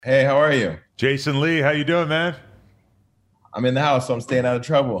Hey, how are you? Jason Lee, how you doing, man? I'm in the house, so I'm staying out of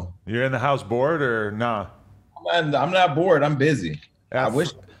trouble. You're in the house bored or nah? I'm not bored. I'm busy. At I f-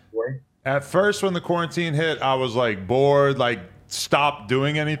 wish I was bored. at first, when the quarantine hit, I was like bored, like stopped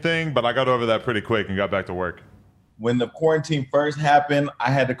doing anything. But I got over that pretty quick and got back to work. When the quarantine first happened, I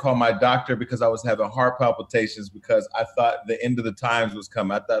had to call my doctor because I was having heart palpitations because I thought the end of the times was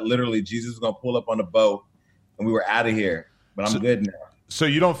coming. I thought literally Jesus was going to pull up on a boat and we were out of here. But So, I'm good now. so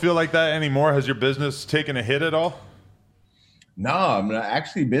you don't feel like that anymore? Has your business taken a hit at all? No, I mean,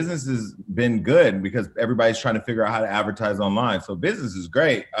 actually, business has been good because everybody's trying to figure out how to advertise online. So business is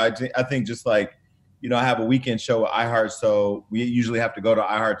great. I think just like, I have a weekend show at iHeart, so we usually have to go to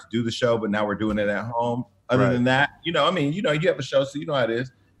iHeart to do the show, but now we're doing it at home. Other Right. than that, you have a show, so you know how it is.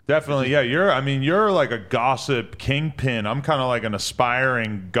 It's Definitely, just yeah. You're like a gossip kingpin. I'm kind of like an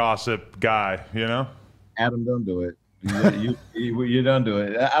aspiring gossip guy, you know? Adam, don't do it. You don't do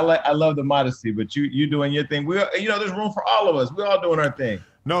it. I love the modesty, but you doing your thing. There's room for all of us. We're all doing our thing.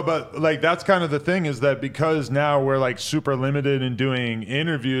 No, but like that's kind of the thing is that because now we're like super limited in doing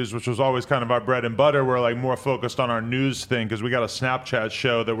interviews, which was always kind of our bread and butter, we're like more focused on our news thing because we got a Snapchat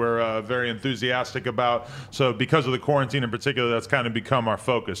show that we're very enthusiastic about. So because of the quarantine in particular, that's kind of become our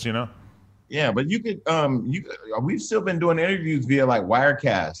focus, you know? Yeah, but we've still been doing interviews via like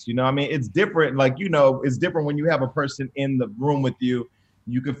Wirecast. I mean, it's different. Like, it's different when you have a person in the room with you.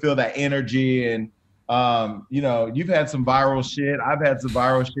 You can feel that energy and you've had some viral shit. I've had some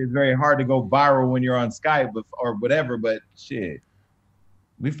viral shit. It's very hard to go viral when you're on Skype or whatever, but shit.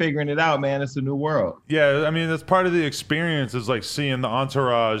 We figuring it out, man. It's a new world. Yeah, I mean that's part of the experience is like seeing the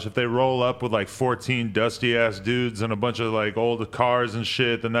entourage. If they roll up with like 14 dusty ass dudes and a bunch of like old cars and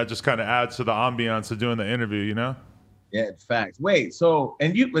shit, then that just kind of adds to the ambiance of doing the interview, you know? Yeah, facts. Wait, so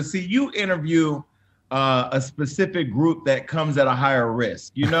but see, you interview a specific group that comes at a higher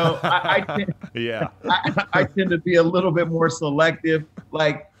risk. Yeah. I tend to be a little bit more selective.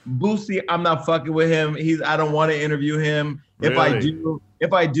 Like Boosie, I'm not fucking with him. I don't want to interview him. Really?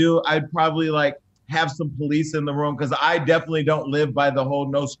 If I do, I'd probably like have some police in the room because I definitely don't live by the whole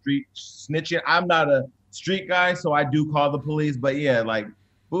no street snitching. I'm not a street guy, so I do call the police. But yeah, like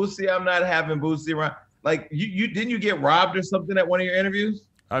Boosie, I'm not having Boosie around. Like you didn't you get robbed or something at one of your interviews?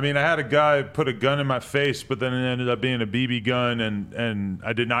 I mean, I had a guy put a gun in my face, but then it ended up being a BB gun, and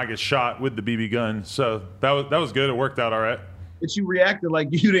I did not get shot with the BB gun. So that was good. It worked out all right. But you reacted like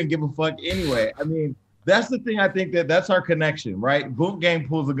you didn't give a fuck anyway. I mean, that's the thing. I think that's our connection, right? Boot Gang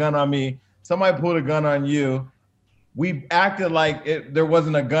pulls a gun on me. Somebody pulled a gun on you. We acted like there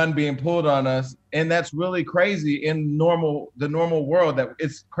wasn't a gun being pulled on us, and that's really crazy in the normal world. That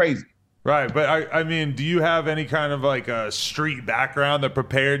it's crazy. Right, but I mean, do you have any kind of like a street background that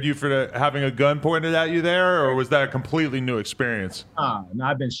prepared you for having a gun pointed at you there, or was that a completely new experience? No,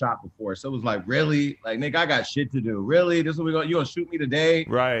 I've been shot before, so it was like, really, like, nigga, I got shit to do. Really, this is what we going? You gonna shoot me today?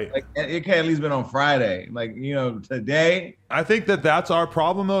 Right. Like, it can't at least been on Friday. Like, today. I think that that's our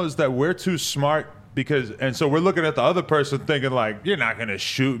problem though, is that we're too smart because, and so we're looking at the other person thinking like, you're not gonna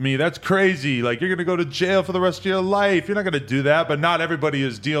shoot me. That's crazy. Like you're gonna go to jail for the rest of your life. You're not gonna do that. But not everybody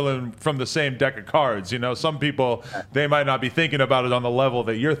is dealing from the same deck of cards. You know, some people they might not be thinking about it on the level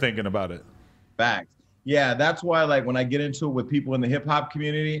that you're thinking about it. Facts. Yeah, that's why like when I get into it with people in the hip hop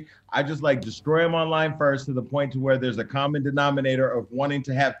community, I just like destroy them online first to the point to where there's a common denominator of wanting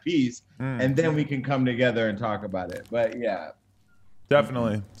to have peace, and then we can come together and talk about it. But yeah.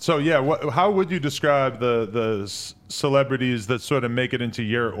 Definitely. So yeah, how would you describe the celebrities that sort of make it into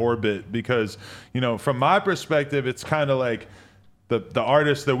your orbit? Because from my perspective, it's kind of like the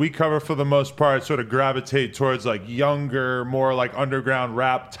artists that we cover for the most part sort of gravitate towards like younger, more like underground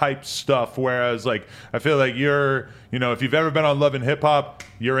rap type stuff. Whereas like I feel like if you've ever been on Love and Hip Hop,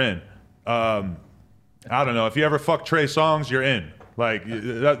 you're in. I don't know if you ever fuck Trey Songz, you're in. Like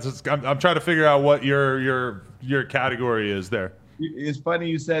I'm trying to figure out what your category is there. It's funny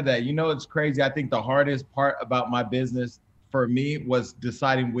you said that. It's crazy. I think the hardest part about my business for me was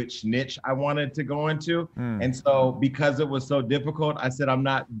deciding which niche I wanted to go into. And so because it was so difficult, I said, I'm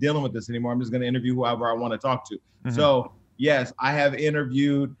not dealing with this anymore. I'm just going to interview whoever I want to talk to. So yes, I have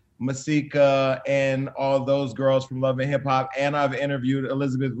interviewed Masika and all those girls from Love and Hip Hop. And I've interviewed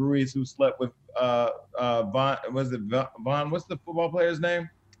Elizabeth Ruiz, who slept with Von, was it Von, what's the football player's name?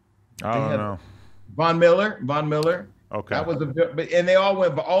 I don't know. Von Miller. Von Miller. Okay. That was and they all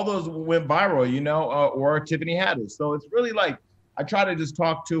went, but all those went viral, or Tiffany Haddish. So it's really like I try to just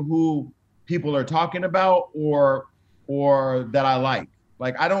talk to who people are talking about or that I like.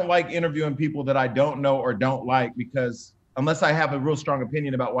 Like I don't like interviewing people that I don't know or don't like because unless I have a real strong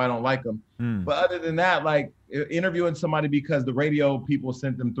opinion about why I don't like them. But other than that, like interviewing somebody because the radio people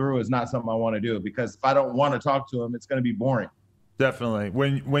sent them through is not something I want to do, because if I don't want to talk to them, it's going to be boring. Definitely.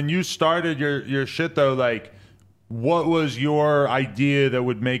 When you started your shit though, like what was your idea that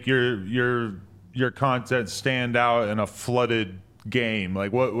would make your content stand out in a flooded game?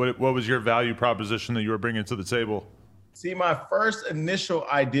 Like what was your value proposition that you were bringing to the table? See, my first initial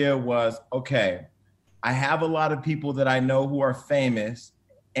idea was, okay, I have a lot of people that I know who are famous,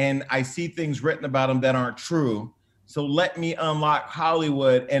 and I see things written about them that aren't true. So let me unlock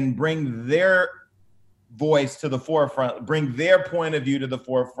Hollywood and bring their voice to the forefront, bring their point of view to the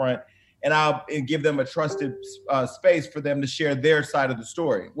forefront, and I'll give them a trusted space for them to share their side of the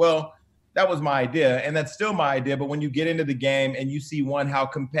story. Well, that was my idea, and that's still my idea. But when you get into the game and you see, one, how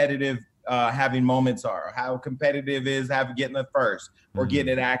competitive having moments are, how competitive is getting it first or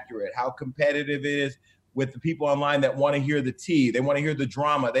getting it accurate, how competitive it is with the people online that want to hear the tea, they want to hear the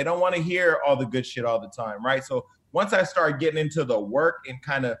drama, they don't want to hear all the good shit all the time, right? So once I started getting into the work and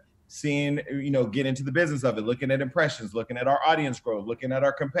kind of seeing, get into the business of it, looking at impressions, looking at our audience growth, looking at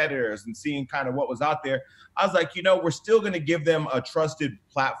our competitors and seeing kind of what was out there, I was like, we're still going to give them a trusted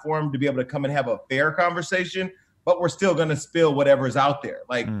platform to be able to come and have a fair conversation, but we're still going to spill whatever's out there.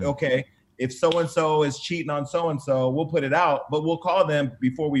 Like, okay, if so-and-so is cheating on so-and-so, we'll put it out, but we'll call them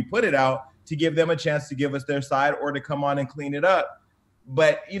before we put it out to give them a chance to give us their side or to come on and clean it up.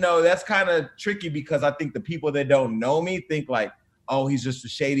 But, that's kind of tricky, because I think the people that don't know me think like, oh, he's just a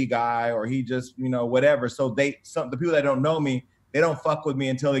shady guy, or he just, whatever. So the people that don't know me, they don't fuck with me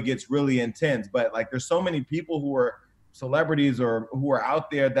until it gets really intense. But like, there's so many people who are celebrities or who are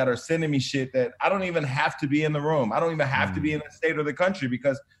out there that are sending me shit that I don't even have to be in the room. I don't even have to be in the state or the country,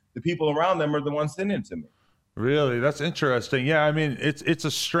 because the people around them are the ones sending it to me. Really? That's interesting. Yeah, I mean, it's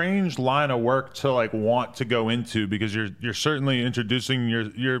a strange line of work to like want to go into, because you're certainly introducing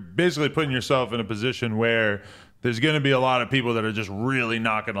you're basically putting yourself in a position where there's going to be a lot of people that are just really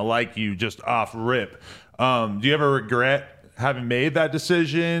not going to like you just off rip. Do you ever regret having made that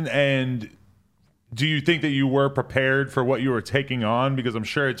decision? And do you think that you were prepared for what you were taking on? Because I'm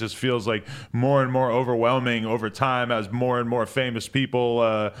sure it just feels like more and more overwhelming over time as more and more famous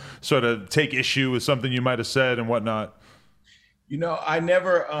people sort of take issue with something you might have said and whatnot. I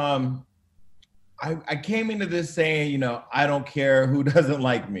never, I came into this saying, I don't care who doesn't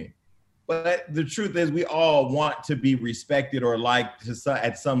like me. But the truth is, we all want to be respected or liked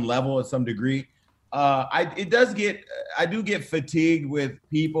at some level, at some degree. I do get fatigued with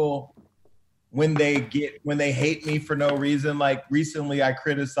people when they hate me for no reason. Like recently I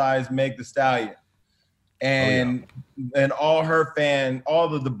criticized Meg Thee Stallion, and all her fans,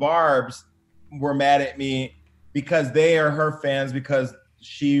 all of the Barbs were mad at me because they are her fans, because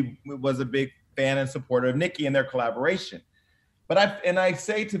she was a big fan and supporter of Nicki and their collaboration. But I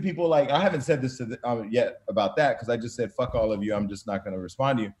say to people, like, I haven't said this yet about that, because I just said, fuck all of you, I'm just not going to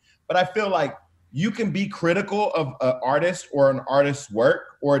respond to you. But I feel like you can be critical of an artist or an artist's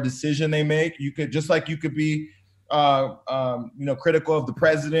work or a decision they make. You could, just like you could be, critical of the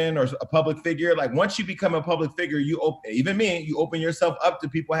president or a public figure. Like once you become a public figure, you open yourself up to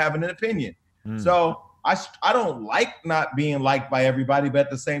people having an opinion. So I don't like not being liked by everybody, but at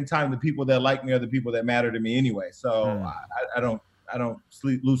the same time, the people that like me are the people that matter to me anyway. So I don't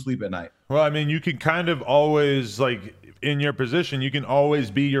lose sleep at night. Well, I mean, you can kind of always, like, in your position, you can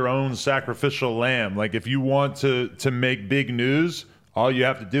always be your own sacrificial lamb. Like if you want to make big news, all you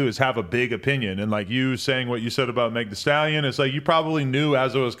have to do is have a big opinion. And like you saying what you said about Meg Thee Stallion, it's like you probably knew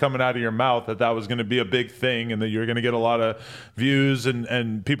as it was coming out of your mouth that was going to be a big thing and that you're going to get a lot of views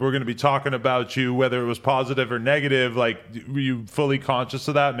and people were going to be talking about you, whether it was positive or negative. Like, were you fully conscious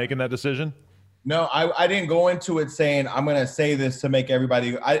of that, making that decision? No, I didn't go into it saying, I'm going to say this to make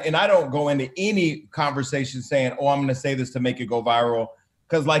everybody, and I don't go into any conversation saying, oh, I'm going to say this to make it go viral.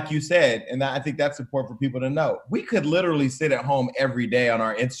 Because like you said, and I think that's important for people to know, we could literally sit at home every day on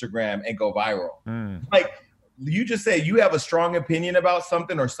our Instagram and go viral. Like you just say you have a strong opinion about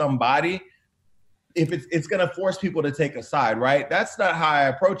something or somebody, if it's going to force people to take a side, right? That's not how I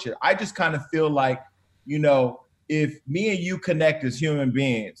approach it. I just kind of feel like, if me and you connect as human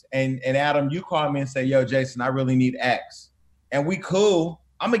beings, and Adam, you call me and say, yo, Jason, I really need X, and we cool,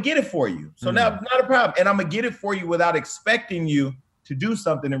 I'm gonna get it for you. So now, not a problem. And I'm gonna get it for you without expecting you to do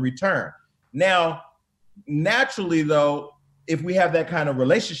something in return. Now, naturally though, if we have that kind of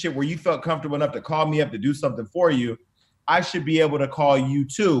relationship where you felt comfortable enough to call me up to do something for you, I should be able to call you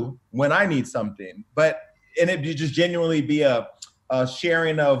too when I need something. And it just genuinely be a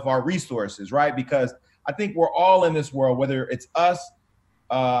sharing of our resources, right? Because I think we're all in this world, whether it's us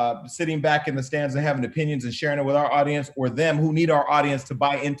sitting back in the stands and having opinions and sharing it with our audience, or them who need our audience to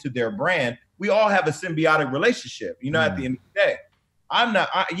buy into their brand. We all have a symbiotic relationship, at the end of the day.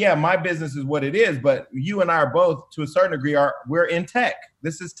 My business is what it is, but you and I are both, to a certain degree, we're in tech.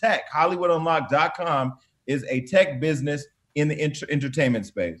 This is tech. HollywoodUnlocked.com is a tech business in the entertainment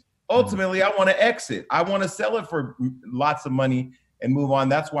space. Ultimately, I want to exit. I want to sell it for lots of money and move on.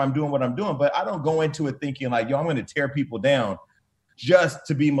 That's why I'm doing what I'm doing. But I don't go into it thinking like, I'm going to tear people down just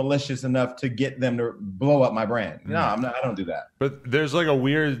to be malicious enough to get them to blow up my brand. No, I don't do that. But there's like a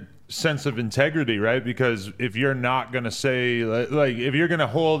weird sense of integrity, right? Because if you're not going to say, like, if you're going to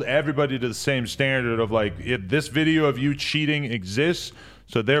hold everybody to the same standard of like, if this video of you cheating exists,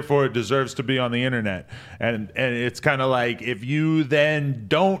 so therefore it deserves to be on the internet. And it's kind of like, if you then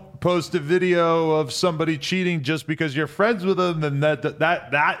don't post a video of somebody cheating just because you're friends with them, then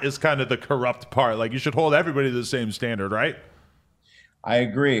that is kind of the corrupt part. Like, you should hold everybody to the same standard, right? I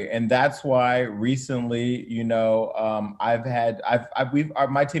agree. And that's why recently, my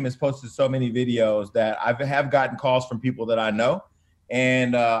team has posted so many videos that I have gotten calls from people that I know,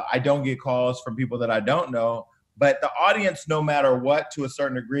 and I don't get calls from people that I don't know. But the audience, no matter what, to a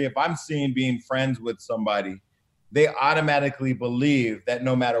certain degree, if I'm seen being friends with somebody, they automatically believe that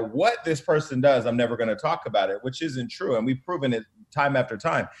no matter what this person does, I'm never going to talk about it, which isn't true. And we've proven it time after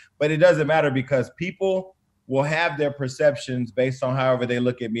time. But it doesn't matter, because people will have their perceptions based on however they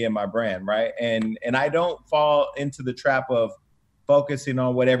look at me and my brand, right? And I don't fall into the trap of focusing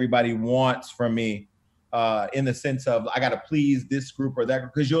on what everybody wants from me, in the sense of I got to please this group or that,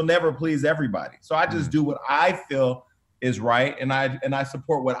 because you'll never please everybody. So I just do what I feel is right, and I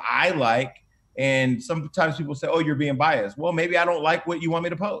support what I like. And sometimes people say, "Oh, you're being biased." Well, maybe I don't like what you want me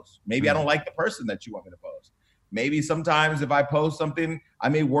to post. Maybe I don't like the person that you want me to post. Maybe sometimes if I post something, I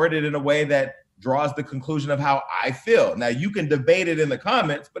may word it in a way that draws the conclusion of how I feel. Now, you can debate it in the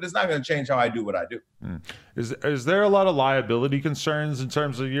comments, but it's not going to change how I do what I do. Is there a lot of liability concerns in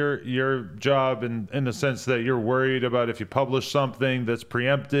terms of your job, in the sense that you're worried about if you publish something that's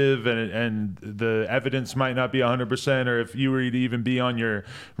preemptive and the evidence might not be 100%, or if you were to even be on your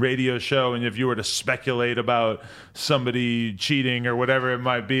radio show and if you were to speculate about somebody cheating or whatever it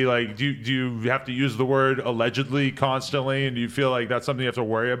might be, like, do you have to use the word allegedly constantly, and do you feel like that's something you have to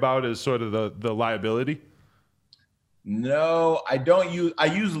worry about as sort of the liability? No, I don't I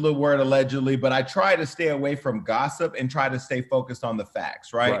use the word allegedly, but I try to stay away from gossip and try to stay focused on the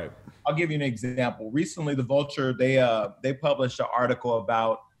facts, right? I'll give you an example. Recently, The Vulture, they published an article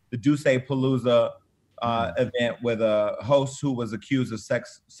about the Duce Palooza event with a host who was accused of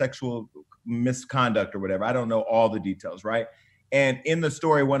sexual misconduct or whatever. I don't know all the details, right? And in the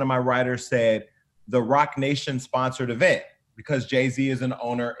story, one of my writers said the Roc Nation sponsored event, because Jay-Z is an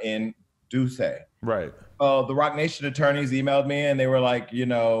owner in Duce. Right. The Roc Nation attorneys emailed me and they were like,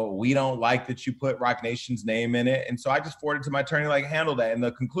 we don't like that you put Roc Nation's name in it. And so I just forwarded to my attorney, like, handle that. And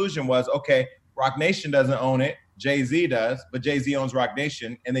the conclusion was, okay, Roc Nation doesn't own it. Jay-Z does, but Jay-Z owns Roc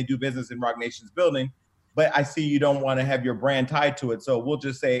Nation and they do business in Roc Nation's building. But I see you don't want to have your brand tied to it. So we'll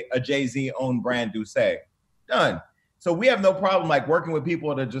just say a Jay-Z owned brand Duce. Done. So we have no problem like working with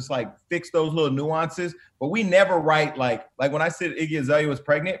people to just like fix those little nuances, but we never write like when I said Iggy Azalea was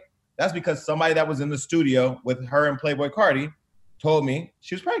pregnant, that's because somebody that was in the studio with her and Playboy Carti told me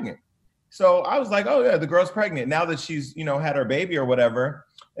she was pregnant. So I was like, oh yeah, the girl's pregnant. Now that she's, had her baby or whatever,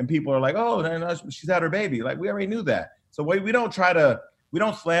 and people are like, oh, no, she's had her baby. Like, we already knew that. So we don't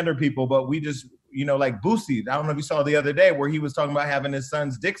slander people, but we just, like Boosie. I don't know if you saw the other day where he was talking about having his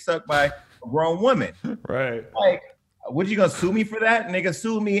son's dick sucked by a grown woman. Right. Like, what, you gonna sue me for that? Nigga,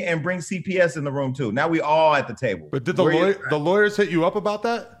 sue me and bring CPS in the room too. Now we all at the table. But did the lawyers hit you up about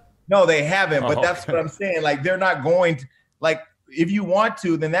that? No, they haven't, but that's what I'm saying. Like, they're not going to, like, if you want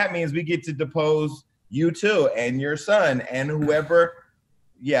to, then that means we get to depose you too, and your son, and whoever.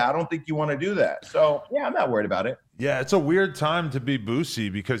 Yeah, I don't think you want to do that. So, yeah, I'm not worried about it. Yeah, it's a weird time to be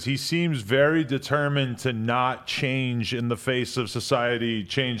Boosie because he seems very determined to not change in the face of society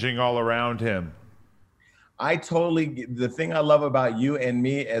changing all around him. The thing I love about you and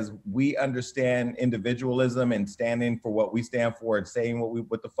me is we understand individualism and standing for what we stand for and saying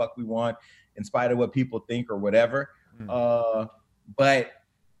what the fuck we want in spite of what people think or whatever. But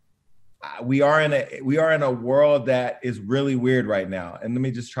we are in a world that is really weird right now. And let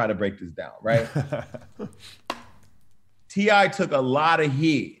me just try to break this down, right? T.I. took a lot of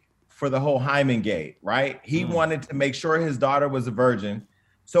heat for the whole Hyman Gate, right? He wanted to make sure his daughter was a virgin.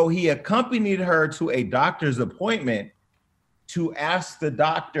 So he accompanied her to a doctor's appointment to ask the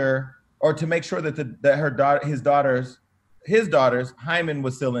doctor, or to make sure that his daughter's hymen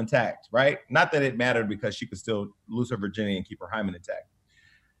was still intact, right? Not that it mattered because she could still lose her virginity and keep her hymen intact.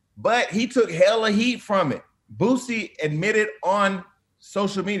 but he took hella heat from it. Boosie admitted on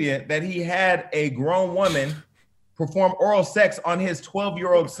social media that he had a grown woman perform oral sex on his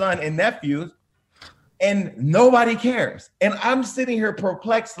 12-year-old son and nephews, and nobody cares. And I'm sitting here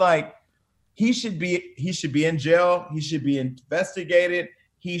perplexed, like he should be in jail. He should be investigated.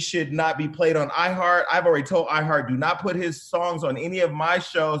 He should not be played on iHeart. I've already told iHeart, do not put his songs on any of my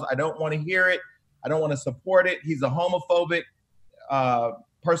shows. I don't want to hear it. I don't want to support it. He's a homophobic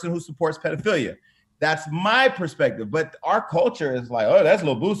person who supports pedophilia. That's my perspective. But our culture is like, oh, that's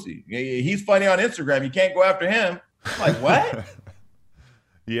Lil Boosie. He's funny on Instagram. You can't go after him. I'm like, what?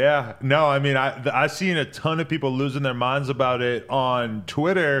 Yeah, no, I mean, I've seen a ton of people losing their minds about it on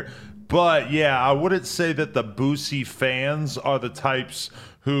Twitter. But yeah, I wouldn't say that the Boosie fans are the types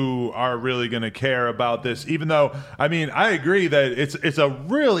who are really going to care about this, even though, I mean, I agree that it's a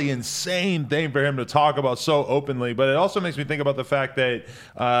really insane thing for him to talk about so openly, but it also makes me think about the fact that,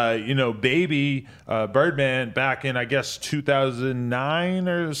 Baby, Birdman, back in, I guess, 2009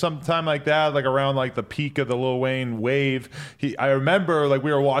 or sometime like that, like around like the peak of the Lil Wayne wave, I remember like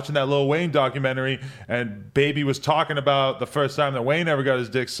we were watching that Lil Wayne documentary and Baby was talking about the first time that Wayne ever got his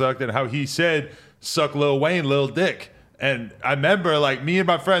dick sucked and how he said, suck Lil Wayne, Lil Dick. And I remember, like, me and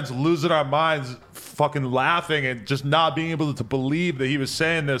my friends losing our minds, fucking laughing and just not being able to believe that he was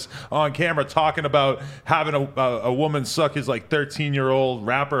saying this on camera, talking about having a woman suck his, like, 13-year-old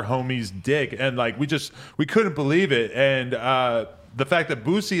rapper homie's dick. And, like, we couldn't believe it. And the fact that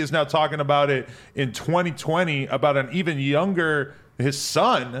Boosie is now talking about it in 2020 about an even younger, his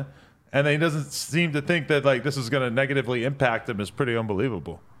son, and he doesn't seem to think that, like, this is going to negatively impact him is pretty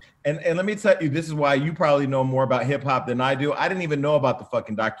unbelievable. And let me tell you, this is why you probably know more about hip hop than I do. I didn't even know about the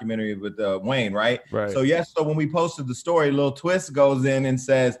fucking documentary with Wayne, right? So so when we posted the story, Lil Twist goes in and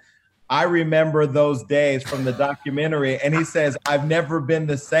says, I remember those days from the documentary. And he says, I've never been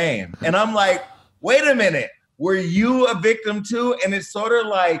the same. And I'm like, wait a minute, were you a victim too? And it's sort of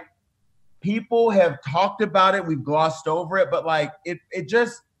like people have talked about it, we've glossed over it, but like it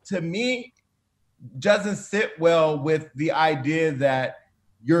just, to me, doesn't sit well with the idea that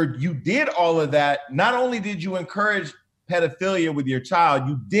you did all of that. Not only did you encourage pedophilia with your child,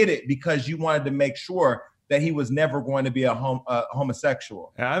 you did it because you wanted to make sure that he was never going to be a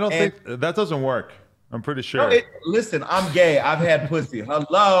homosexual. And I don't think that doesn't work. I'm pretty sure. No, listen, I'm gay. I've had pussy.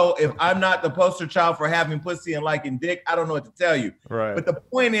 Hello. If I'm not the poster child for having pussy and liking dick, I don't know what to tell you. Right. But the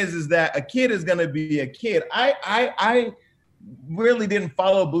point is that a kid is going to be a kid. I really didn't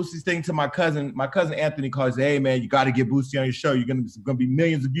follow Boosie's thing to my cousin. My cousin Anthony calls, hey man, you got to get Boosie on your show. You're gonna be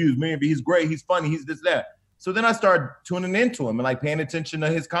millions of views. He's great. He's funny. He's this, that. So then I started tuning into him and like paying attention to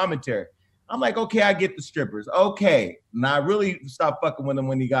his commentary. I'm like, okay, I get the strippers. Okay. Now I really stopped fucking with him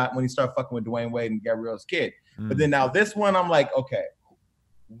when he started fucking with Dwayne Wade and Gabrielle's kid. But then now this one, I'm like, okay,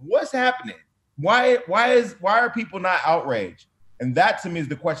 what's happening? Why are people not outraged? And that to me is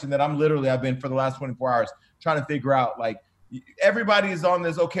the question that I've been for the last 24 hours trying to figure out. Like, everybody is on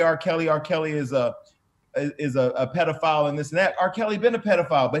this, okay, R. Kelly is a pedophile and this and that. R. Kelly been a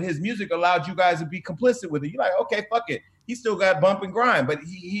pedophile, but his music allowed you guys to be complicit with it. You're like, okay, fuck it. He still got bump and grind, but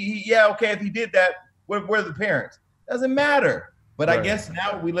okay, if he did that, where are the parents? Doesn't matter. But right. I guess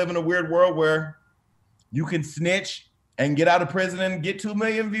now we live in a weird world where you can snitch and get out of prison and get 2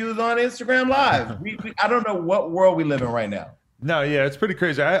 million views on Instagram Live. I don't know what world we live in right now. No, yeah, it's pretty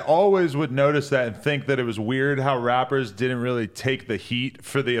crazy. I always would notice that and think that it was weird how rappers didn't really take the heat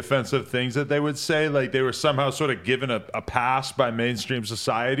for the offensive things that they would say. Like they were somehow sort of given a pass by mainstream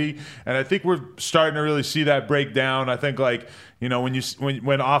society. And I think we're starting to really see that break down. I think like, you know,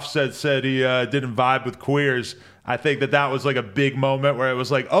 when Offset said he didn't vibe with queers, I think that was like a big moment where it was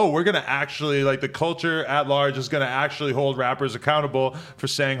like, oh, we're going to actually, like the culture at large is going to actually hold rappers accountable for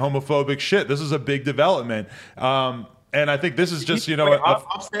saying homophobic shit. This is a big development. And I think this is just, you know,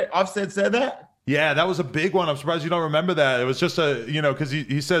 Offset said that? Yeah, that was a big one. I'm surprised you don't remember that. It was just because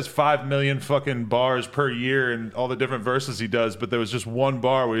he says 5 million fucking bars per year and all the different verses he does, but there was just one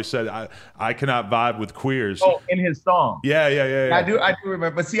bar where he said, I cannot vibe with queers. Oh, in his song. Yeah. I do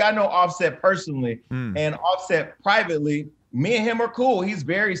remember. But see, I know Offset personally and Offset privately. Me and him are cool. He's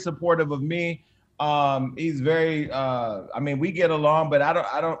very supportive of me. He's very, we get along, but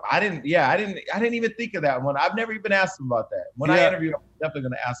I didn't even think of that one. I've never even asked him about that. When I interviewed him, I'm definitely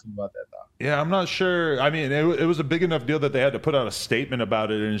going to ask him about that though. Yeah, I'm not sure. I mean, it was a big enough deal that they had to put out a statement about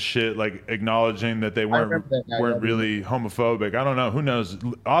it and shit, like acknowledging that they weren't really homophobic. I don't know. Who knows?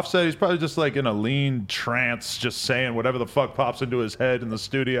 Offset, he's probably just like in a lean trance, just saying whatever the fuck pops into his head in the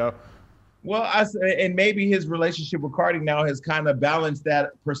studio. Well, and maybe his relationship with Cardi now has kind of balanced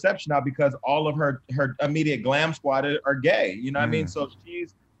that perception out because all of her immediate glam squad are gay. You know what I mean? So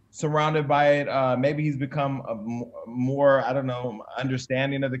surrounded by it. Maybe he's become more, I don't know,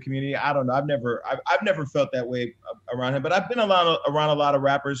 understanding of the community. I don't know. I've never felt that way around him, but I've been around a lot of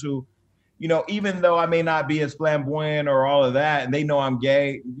rappers who, you know, even though I may not be as flamboyant or all of that, and they know I'm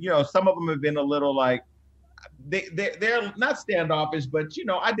gay, you know, some of them have been a little like, they're not standoffish, but, you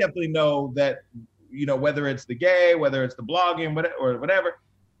know, I definitely know that, you know, whether it's the gay, whether it's the blogging, or whatever,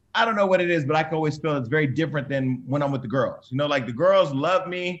 I don't know what it is, but I can always feel it's very different than when I'm with the girls. You know, like the girls love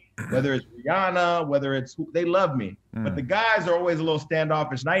me, whether it's Rihanna, whether it's they love me. But the guys are always a little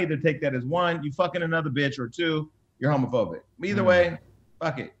standoffish. And I either take that as one, you fucking another bitch, or two, you're homophobic. Either way,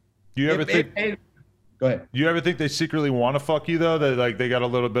 fuck it. Do you ever think? Go ahead. Do you ever think they secretly want to fuck you though? That like they got a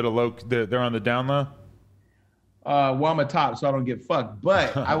little bit of low. They're on the down low. Well, I'm a top, so I don't get fucked.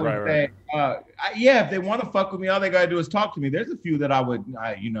 But I would say, yeah, if they want to fuck with me, all they gotta do is talk to me. There's a few that I would,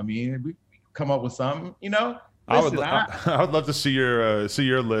 you know, what I mean, we come up with something, you know. Listen, I would love to see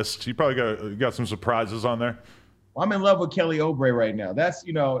your list. You probably got some surprises on there. I'm in love with Kelly Oubre right now. That's,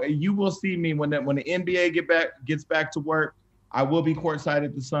 you know, you will see me when the NBA gets back to work. I will be courtside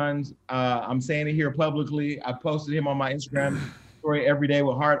at the Suns. I'm saying it here publicly. I posted him on my Instagram story every day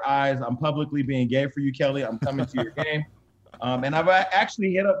with heart eyes. I'm publicly being gay for you, Kelly. I'm coming to your game. And I've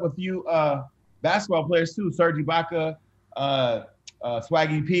actually hit up with you basketball players too, Serge Ibaka,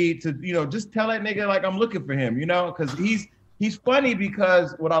 Swaggy P, to, you know, just tell that nigga like I'm looking for him, you know, because he's funny.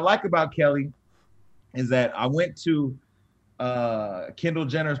 Because what I like about Kelly is that I went to Kendall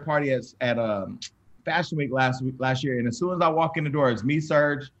Jenner's party at Fashion Week last year, and as soon as I walk in the door, it's me,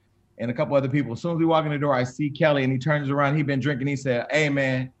 Serge, and a couple other people. As soon as we walk in the door, I see Kelly, and he turns around. He been drinking. He said, "Hey,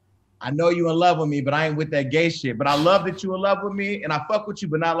 man, I know you in love with me, but I ain't with that gay shit. But I love that you in love with me, and I fuck with you,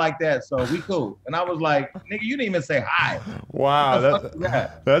 but not like that. So we cool." And I was like, "Nigga, you didn't even say hi." Wow,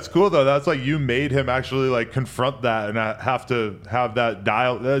 that's cool though. That's like you made him actually like confront that and have to have that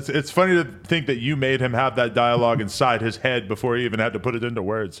dialogue. It's funny to think that you made him have that dialogue inside his head before he even had to put it into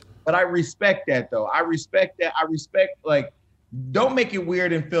words. But I respect that though. I respect that. I respect, like, don't make it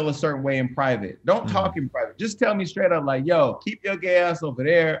weird and feel a certain way in private. Don't talk in private. Just tell me straight up, like, yo, keep your gay ass over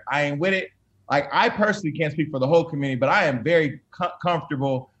there. I ain't with it. Like, I personally can't speak for the whole community, but I am very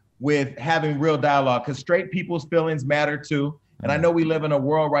comfortable with having real dialogue, because straight people's feelings matter too. And I know we live in a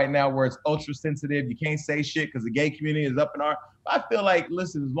world right now where it's ultra sensitive. You can't say shit because the gay community is up in our. I feel like,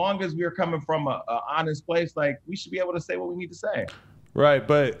 listen, as long as we're coming from a honest place, like, we should be able to say what we need to say. Right,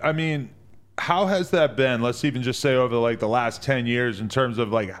 but I mean, how has that been? Let's even just say over like the last 10 years in terms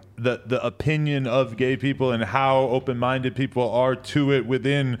of like the opinion of gay people and how open-minded people are to it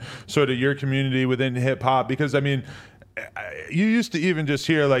within sort of your community, within hip hop. Because I mean, you used to even just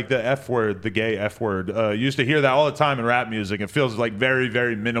hear like the F word, the gay F word. You used to hear that all the time in rap music. It feels like very,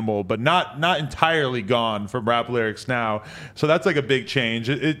 very minimal, but not entirely gone from rap lyrics now. So that's like a big change.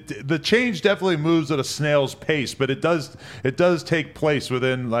 The change definitely moves at a snail's pace, but it does take place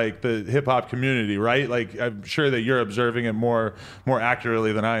within like the hip hop community, right? Like I'm sure that you're observing it more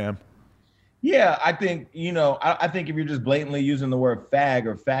accurately than I am. Yeah, I think, you know, I think if you're just blatantly using the word fag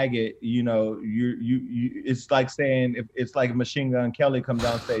or faggot, you know, you it's like saying, if it's like Machine Gun Kelly comes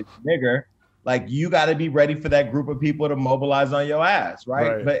down and says nigger, like, you got to be ready for that group of people to mobilize on your ass,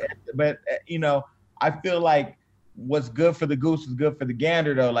 right? But you know, I feel like what's good for the goose is good for the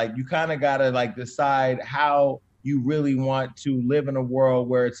gander though. Like, you kind of got to like decide how you really want to live in a world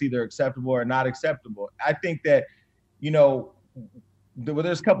where it's either acceptable or not acceptable. I think that, you know,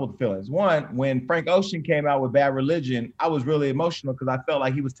 there's a couple of feelings. One, when Frank Ocean came out with Bad Religion, I was really emotional because I felt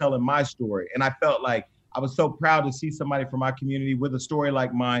like he was telling my story. And I felt like I was so proud to see somebody from my community with a story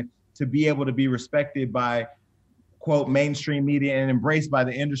like mine to be able to be respected by, quote, mainstream media and embraced by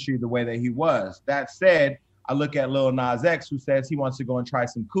the industry the way that he was. That said, I look at Lil Nas X, who says he wants to go and try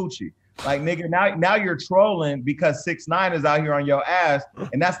some coochie. Like, nigga, now you're trolling because 6ix9ine is out here on your ass,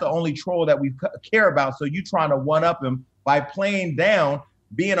 and that's the only troll that we care about. So you trying to one-up him by playing down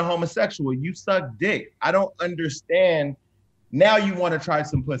being a homosexual. You suck dick. I don't understand. Now you want to try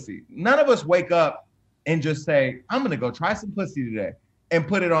some pussy. None of us wake up and just say, I'm going to go try some pussy today and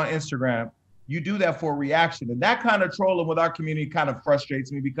put it on Instagram. You do that for a reaction. And that kind of trolling with our community kind of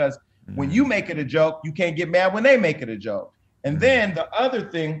frustrates me, because when you make it a joke, you can't get mad when they make it a joke. And then the other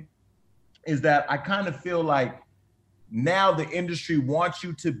thing is that I kind of feel like now the industry wants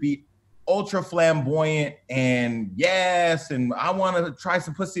you to be ultra flamboyant and yes, and I want to try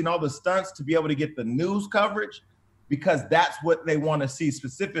some pussy and all the stunts to be able to get the news coverage, because that's what they want to see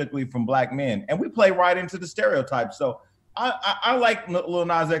specifically from Black men. And we play right into the stereotypes. So I like Lil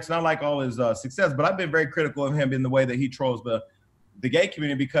Nas X and I like all his success, but I've been very critical of him in the way that he trolls the gay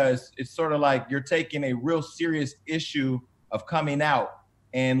community, because it's sort of like you're taking a real serious issue of coming out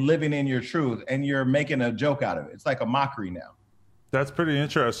and living in your truth, and you're making a joke out of it. It's like a mockery now. That's pretty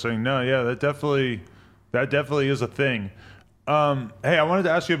interesting. No, yeah, that definitely is a thing. Hey, I wanted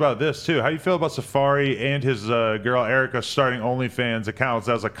to ask you about this too. How do you feel about Safari and his girl Erica starting OnlyFans accounts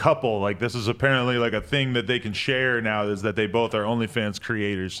as a couple? Like, this is apparently like a thing that they can share now, is that they both are OnlyFans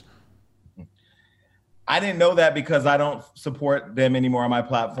creators. I didn't know that because I don't support them anymore on my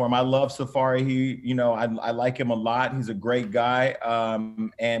platform. I love Safari. I like him a lot. He's a great guy.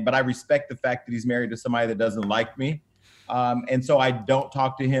 But I respect the fact that he's married to somebody that doesn't like me. And so I don't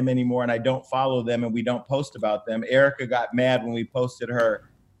talk to him anymore, and I don't follow them, and we don't post about them. Erica got mad when we posted her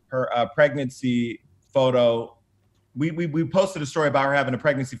pregnancy photo. We posted a story about her having a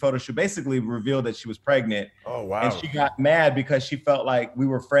pregnancy photo shoot, basically revealed that she was pregnant. Oh, wow. And she got mad because she felt like we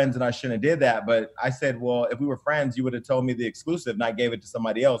were friends and I shouldn't have did that. But I said, well, if we were friends, you would have told me the exclusive, and I gave it to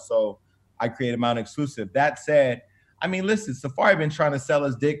somebody else. So I created my own exclusive. That said, I mean, listen, Safari been trying to sell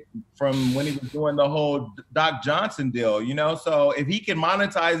his dick from when he was doing the whole Doc Johnson deal, So if he can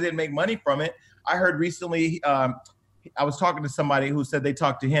monetize it and make money from it, I heard recently, I was talking to somebody who said they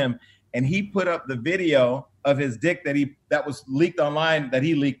talked to him, and he put up the video of his dick that was leaked online, that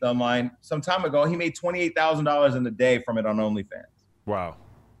he leaked online some time ago. He made $28,000 in a day from it on OnlyFans. Wow.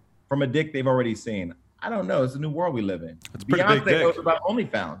 From a dick they've already seen. I don't know. It's a new world we live in. It's pretty big dick. Beyonce knows about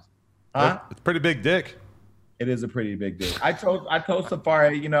OnlyFans. Huh? It's pretty big dick. It is a pretty big dick. I told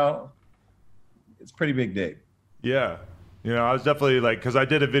Safari, it's pretty big dick. Yeah. I was definitely like, because I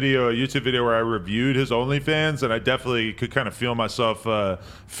did a YouTube video where I reviewed his OnlyFans, and I definitely could kind of feel myself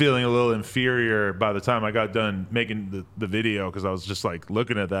feeling a little inferior by the time I got done making the video, because I was just like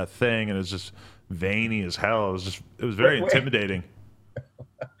looking at that thing, and it's just veiny as hell. It was very intimidating.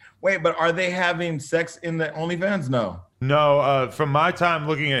 Wait, but are they having sex in the OnlyFans? No, from my time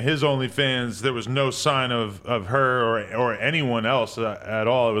looking at his OnlyFans, there was no sign of her or anyone else at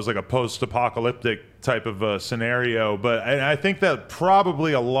all. It was like a post-apocalyptic type of scenario. But I think that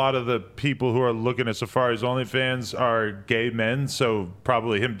probably a lot of the people who are looking at Safari's OnlyFans are gay men, so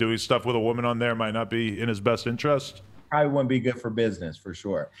probably him doing stuff with a woman on there might not be in his best interest. Probably wouldn't be good for business, for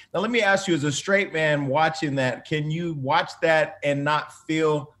sure. Now, let me ask you, as a straight man watching that, can you watch that and not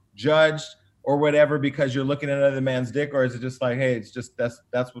feel judged or whatever because you're looking at another man's dick, or is it just like, hey, it's just that's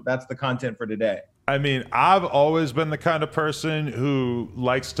the content for today? I mean, I've always been the kind of person who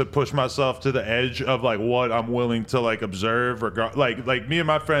likes to push myself to the edge of like what I'm willing to like observe, or like me and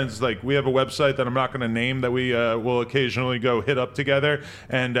my friends, like we have a website that I'm not going to name that we will occasionally go hit up together,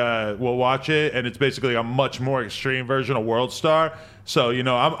 and we'll watch it, and it's basically a much more extreme version of World Star. So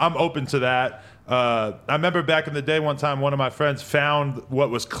I'm open to that. I remember back in the day, one time, one of my friends found what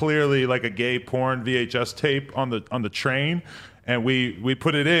was clearly like a gay porn VHS tape on the train, and we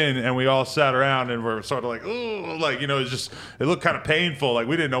put it in, and we all sat around and were sort of like, oh, like, it looked kind of painful. Like,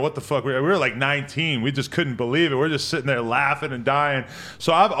 we didn't know what the fuck we were like 19. We just couldn't believe it. We're just sitting there laughing and dying.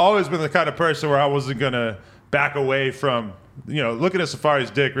 So I've always been the kind of person where I wasn't gonna back away from, looking at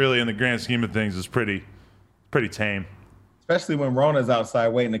Safari's dick. Really, in the grand scheme of things, is pretty tame. Especially when Rona's outside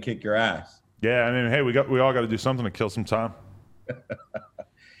waiting to kick your ass. Yeah, I mean, hey, we all got to do something to kill some time.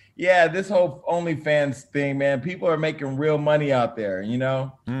 Yeah, this whole OnlyFans thing, man, people are making real money out there,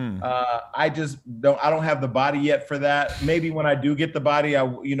 I just don't have the body yet for that. Maybe when I do get the body,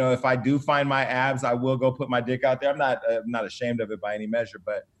 if I do find my abs, I will go put my dick out there. I'm not ashamed of it by any measure,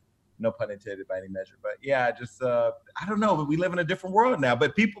 but no pun intended by any measure. But yeah, just I don't know, but we live in a different world now.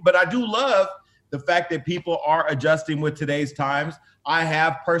 But I do love the fact that people are adjusting with today's times. I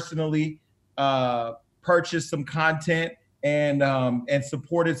have personally purchased some content and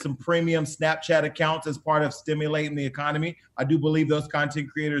supported some premium Snapchat accounts as part of stimulating the economy. I do believe those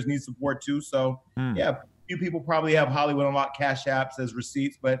content creators need support too. So yeah, few people probably have Hollywood Unlocked cash apps as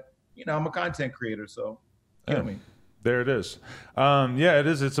receipts, but I'm a content creator, so kill me. There it is. Yeah, it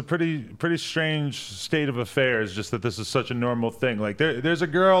is. It's a pretty strange state of affairs, just that this is such a normal thing. Like there's a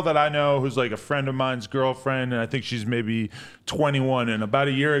girl that I know who's like a friend of mine's girlfriend, and I think she's maybe 21. And about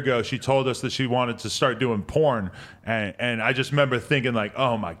a year ago, she told us that she wanted to start doing porn. And I just remember thinking like,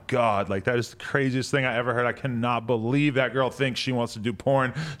 oh my God, like that is the craziest thing I ever heard. I cannot believe that girl thinks she wants to do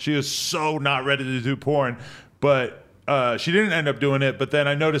porn. She is so not ready to do porn. But she didn't end up doing it. But then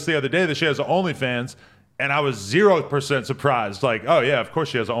I noticed the other day that she has an OnlyFans. And I was 0% surprised. Like, oh yeah, of course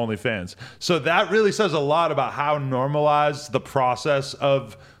she has an OnlyFans. So that really says a lot about how normalized the process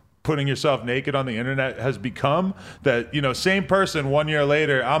of putting yourself naked on the internet has become. That, same person 1 year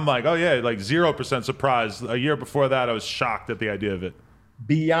later, I'm like, oh yeah, like 0% surprised. A year before that, I was shocked at the idea of it.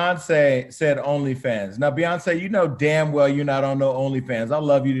 Beyonce said OnlyFans. Now, Beyonce, you know damn well you're not on no OnlyFans. I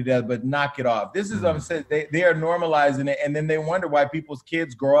love you to death, but knock it off. This is what I'm saying. They are normalizing it, and then they wonder why people's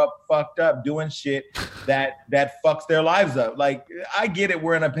kids grow up fucked up doing shit that fucks their lives up. Like, I get it,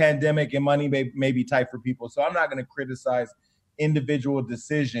 we're in a pandemic and money may be tight for people, so I'm not going to criticize individual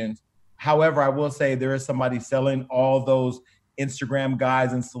decisions. However, I will say there is somebody selling all those Instagram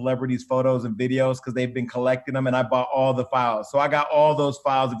guys and celebrities photos and videos because they've been collecting them, and I bought all the files. So I got all those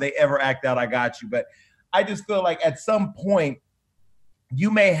files. If they ever act out, I got you. But I just feel like at some point you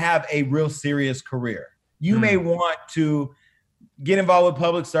may have a real serious career. You may want to get involved with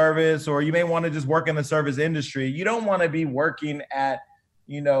public service, or you may want to just work in the service industry. You don't want to be working at,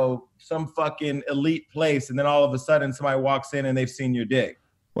 you know, some fucking elite place and then all of a sudden somebody walks in and they've seen your dick.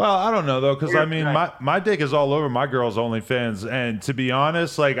 Well, I don't know, though, because, I mean, my dick is all over my girl's OnlyFans. And to be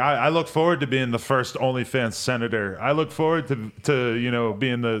honest, like, I look forward to being the first OnlyFans senator. I look forward to you know,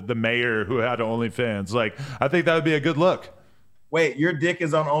 being the mayor who had OnlyFans. Like, I think that would be a good look. Wait, your dick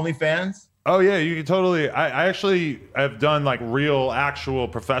is on OnlyFans? Oh, yeah, you can totally. I actually have done, like, real, actual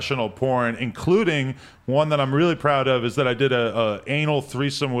professional porn, including one that I'm really proud of is that I did a anal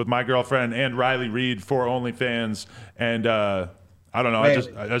threesome with my girlfriend and Riley Reid for OnlyFans. And, I don't know. Wait,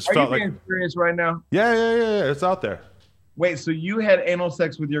 I just felt like. Are you being serious right now? Yeah. It's out there. Wait, so you had anal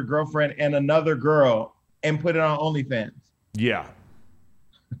sex with your girlfriend and another girl and put it on OnlyFans? Yeah.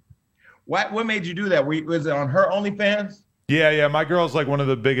 What made you do that? Was it on her OnlyFans? Yeah. My girl's like one of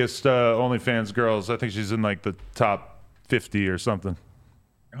the biggest OnlyFans girls. I think she's in like the top 50 or something.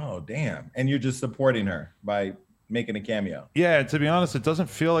 Oh, damn. And you're just supporting her by making a cameo. Yeah, and to be honest, it doesn't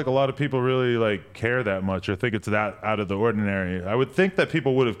feel like a lot of people really like care that much or think it's that out of the ordinary. I would think that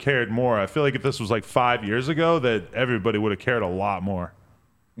people would have cared more. I feel like if this was like 5 years ago, that everybody would have cared a lot more.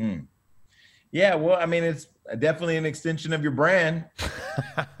 Yeah, well, I mean, it's definitely an extension of your brand.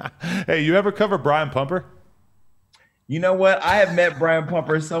 Hey, you ever cover Brian Pumper? You know what? I have met Brian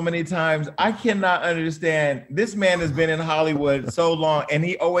Pumper so many times. I cannot understand. This man has been in Hollywood so long, and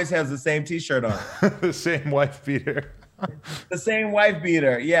he always has the same T-shirt on. The same wife beater. The same wife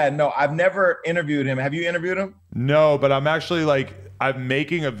beater. Yeah, no, I've never interviewed him. Have you interviewed him? No, but I'm actually like, I'm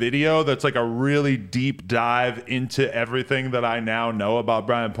making a video that's like a really deep dive into everything that I now know about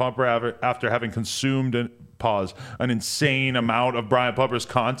Brian Pumper after having consumed an insane amount of Brian Pumper's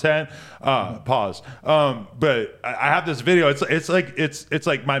content. But I have this video. It's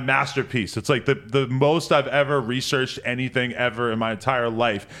like my masterpiece. It's like the most I've ever researched anything ever in my entire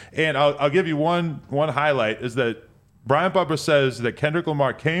life. And I'll give you one highlight is that Brian Pumper says that Kendrick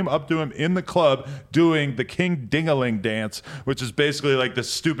Lamar came up to him in the club doing the King Ding-a-ling dance, which is basically like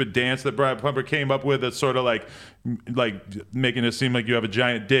this stupid dance that Brian Pumper came up with that's sort of like making it seem like you have a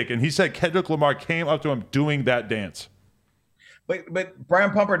giant dick. And he said Kendrick Lamar came up to him doing that dance. But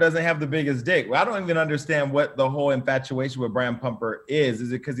Brian Pumper doesn't have the biggest dick. Well, I don't even understand what the whole infatuation with Brian Pumper is.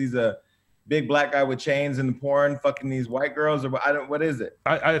 Is it because he's a big black guy with chains and porn fucking these white girls, or what is it?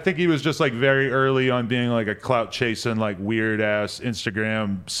 I think he was just like very early on being like a clout chasing like weird ass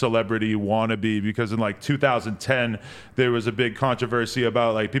Instagram celebrity wannabe, because in like 2010 there was a big controversy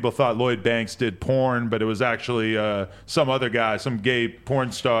about like people thought Lloyd Banks did porn, but it was actually some other guy, some gay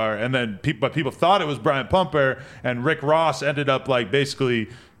porn star, and then people thought it was Brian Pumper, and Rick Ross ended up like basically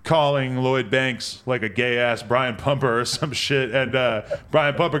calling Lloyd Banks like a gay ass Brian Pumper or some shit, and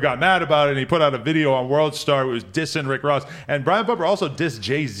Brian Pumper got mad about it and he put out a video on World Star where he was dissing Rick Ross, and Brian Pumper also dissed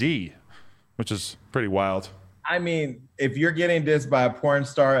Jay-Z, which is pretty wild. I mean, if you're getting dissed by a porn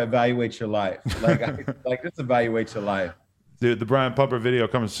star, evaluate your life. Like just evaluate your life. Dude, the Brian Pumper video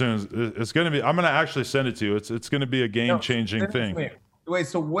coming soon. It's gonna be. I'm gonna actually send it to you. It's gonna be a game-changing thing. Wait,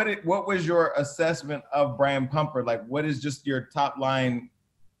 so what was your assessment of Brian Pumper? Like, what is just your top line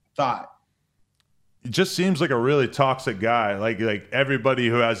thought? It just seems like a really toxic guy. Like everybody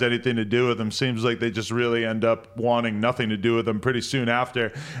who has anything to do with him seems like they just really end up wanting nothing to do with him pretty soon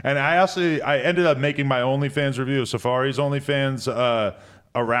after. And I ended up making my OnlyFans review of Safari's OnlyFans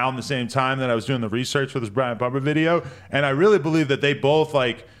around the same time that I was doing the research for this Brian Pumper video. And I really believe that they both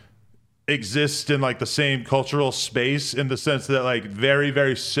like exist in like the same cultural space, in the sense that like very,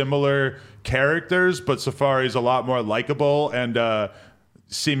 very similar characters, but Safari's a lot more likable and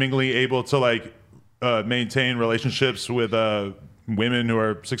seemingly able to like maintain relationships with women who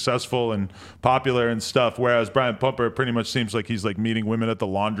are successful and popular and stuff, whereas Brian Pumper pretty much seems like he's like meeting women at the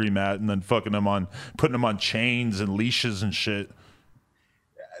laundromat and then putting them on chains and leashes and shit.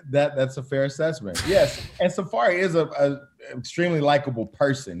 That's a fair assessment. Yes, and Safari is a extremely likable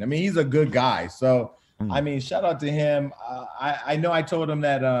person. I mean, he's a good guy. So I mean, shout out to him. I know I told him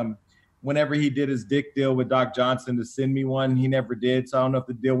that whenever he did his dick deal with Doc Johnson to send me one. He never did, so I don't know if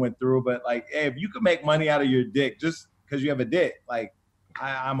the deal went through. But like, hey, if you could make money out of your dick just because you have a dick, like,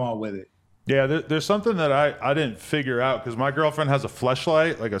 I'm all with it. Yeah, there's something that I didn't figure out because my girlfriend has a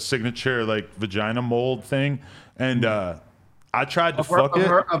Fleshlight, like a signature like vagina mold thing, and I tried to fuck it.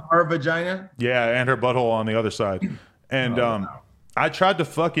 Of her vagina? Yeah, and her butthole on the other side. And wow. I tried to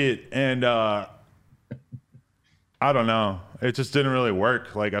fuck it, and I don't know. It just didn't really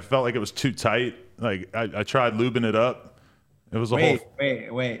work. Like, I felt like it was too tight. Like, I tried lubing it up. It was a whole...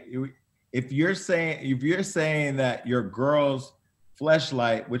 Wait. If you're saying that your girl's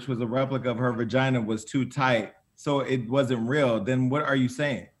Fleshlight, which was a replica of her vagina, was too tight, so it wasn't real, then what are you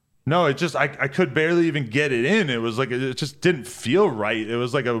saying? No, it just I could barely even get it in. It was like it just didn't feel right. It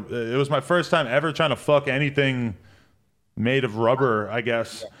was like it was my first time ever trying to fuck anything made of rubber, I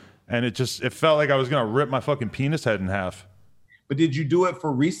guess. And it felt like I was gonna rip my fucking penis head in half. But did you do it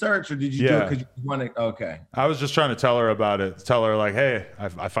for research, or did you do it because you wanted? Okay. I was just trying to tell her about it. Tell her like, hey,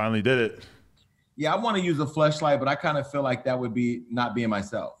 I finally did it. Yeah, I want to use a Fleshlight, but I kind of feel like that would be not being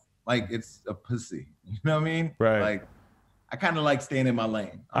myself. Like, it's a pussy. You know what I mean? Right. Like, I kind of like staying in my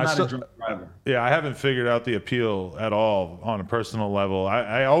lane. I'm not a drunk driver. Yeah, I haven't figured out the appeal at all on a personal level.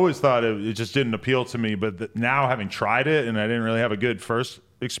 I always thought it just didn't appeal to me, but now having tried it and I didn't really have a good first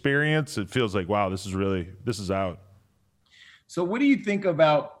experience, it feels like, wow, this is out. So what do you think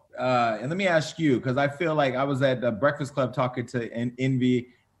about, and let me ask you, because I feel like I was at the Breakfast Club talking to Envy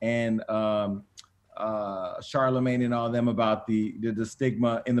and Charlemagne and all of them about the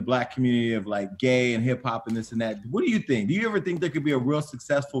stigma in the Black community of like gay and hip hop and this and that. What do you think? Do you ever think there could be a real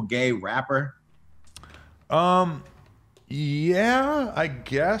successful gay rapper? Yeah, I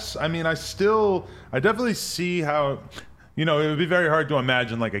guess. I mean, I definitely see how, it would be very hard to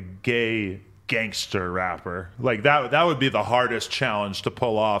imagine like a gay gangster rapper. Like that would be the hardest challenge to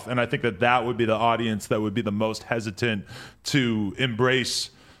pull off. And I think that would be the audience that would be the most hesitant to embrace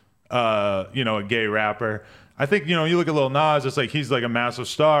a gay rapper. I think, you look at Lil Nas, it's like he's like a massive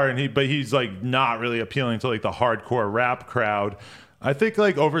star but he's like not really appealing to like the hardcore rap crowd. I think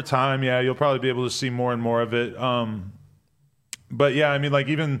like over time, yeah, you'll probably be able to see more and more of it. But yeah, I mean, like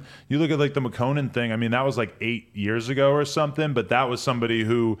even you look at like the McConan thing, I mean, that was like 8 years ago or something, but that was somebody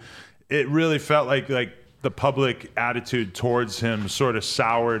who it really felt like the public attitude towards him sort of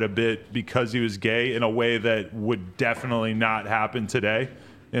soured a bit because he was gay in a way that would definitely not happen today,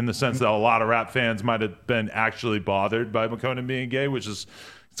 in the sense that a lot of rap fans might have been actually bothered by McConan being gay, it's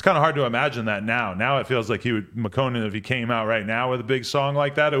kind of hard to imagine that now. Now it feels like McConan, if he came out right now with a big song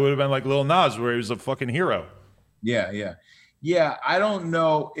like that, it would have been like Lil Nas, where he was a fucking hero. Yeah. I don't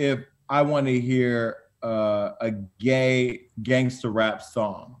know if I want to hear a gay gangster rap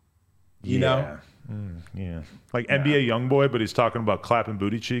song. You know? Yeah. Like NBA Youngboy, but he's talking about clapping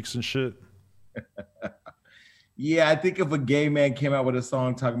booty cheeks and shit. Yeah, I think if a gay man came out with a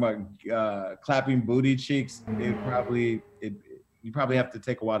song talking about clapping booty cheeks, you probably have to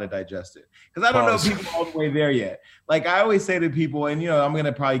take a while to digest it. Because I don't know if people are all the way there yet. Like I always say to people, and I'm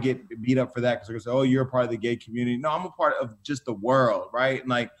gonna probably get beat up for that because they're gonna say, "Oh, you're a part of the gay community." No, I'm a part of just the world, right? And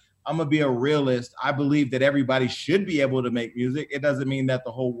like I'm gonna be a realist. I believe that everybody should be able to make music. It doesn't mean that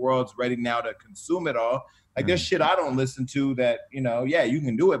the whole world's ready now to consume it all. Like there's shit I don't listen to that, yeah, you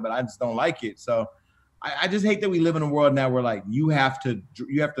can do it, but I just don't like it. So I just hate that we live in a world now where like you have to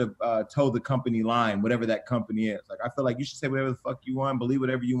toe the company line, whatever that company is. Like I feel like you should say whatever the fuck you want, believe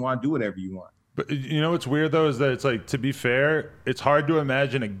whatever you want, do whatever you want. But what's weird though is that it's like, to be fair, it's hard to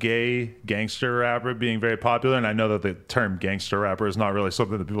imagine a gay gangster rapper being very popular. And I know that the term gangster rapper is not really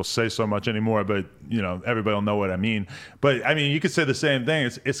something that people say so much anymore, but everybody will know what I mean. But I mean, you could say the same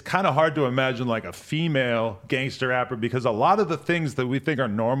thing. It's kind of hard to imagine like a female gangster rapper, because a lot of the things that we think are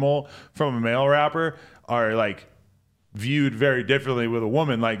normal from a male rapper are like viewed very differently with a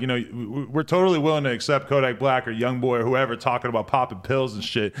woman. Like, we're totally willing to accept Kodak Black or Youngboy or whoever talking about popping pills and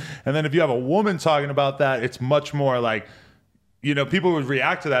shit. And then if you have a woman talking about that, it's much more like, people would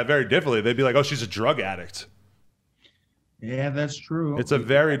react to that very differently. They'd be like, oh, she's a drug addict. Yeah, that's true. It's a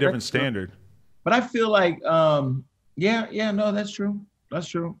very different standard. But I feel like, no, that's true. That's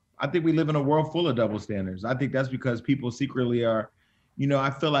true. I think we live in a world full of double standards. I think that's because people secretly are, I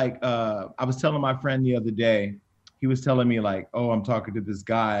feel like I was telling my friend the other day, he was telling me like, oh, I'm talking to this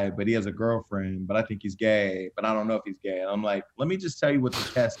guy, but he has a girlfriend, but I think he's gay, but I don't know if he's gay. And I'm like, let me just tell you what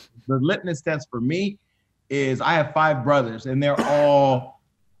the litmus test for me is. I have 5 brothers and they're all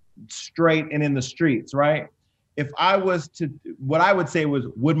straight and in the streets, right? If I was to, what I would say was,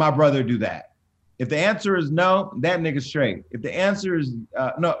 would my brother do that? If the answer is no, that nigga's straight. If the answer is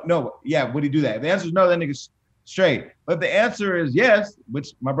would he do that? If the answer is no, that nigga's straight. But if the answer is yes, which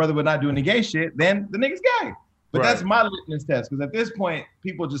my brother would not do any gay shit, then the nigga's gay. But that's my litmus test, because at this point,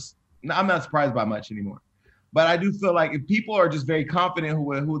 people just, I'm not surprised by much anymore. But I do feel like if people are just very confident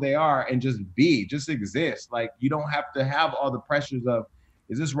who they are and just exist, like you don't have to have all the pressures of,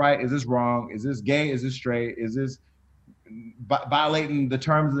 is this right? Is this wrong? Is this gay? Is this straight? Is this violating the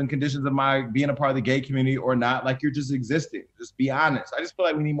terms and conditions of my being a part of the gay community or not? Like, you're just existing. Just be honest. I just feel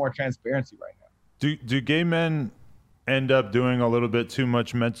like we need more transparency right now. Do gay men end up doing a little bit too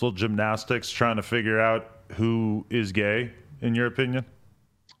much mental gymnastics trying to figure out who is gay, in your opinion?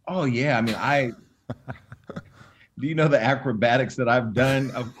 Oh yeah, I mean, do you know the acrobatics that I've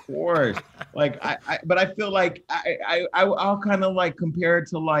done? Of course. Like, but I feel like I'll kind of like compare it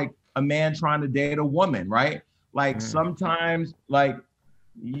to like a man trying to date a woman, right? Like sometimes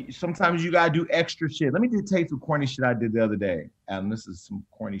you gotta do extra shit. Let me just tell you some corny shit I did the other day. And this is some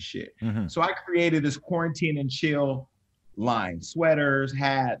corny shit. So I created this quarantine and chill line: sweaters,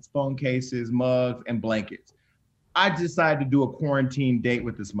 hats, phone cases, mugs, and blankets. I decided to do a quarantine date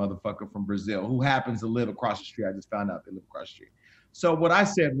with this motherfucker from Brazil who happens to live across the street. I just found out they live across the street. So what I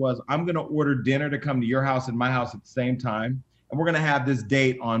said was, I'm gonna order dinner to come to your house and my house at the same time, and we're gonna have this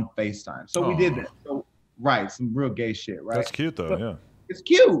date on FaceTime. So we did that. So, right, some real gay shit, right? That's cute though, yeah. It's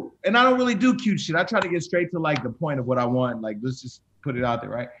cute, and I don't really do cute shit. I try to get straight to like the point of what I want. Like, let's just put it out there,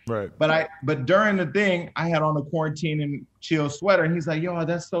 right? Right. But during the thing, I had on a quarantine and chill sweater, and he's like, "Yo,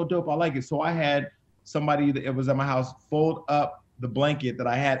 that's so dope. I like it." So I had somebody that was at my house fold up the blanket that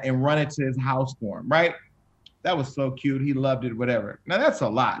I had and run it to his house for him, right? That was so cute. He loved it, whatever. Now that's a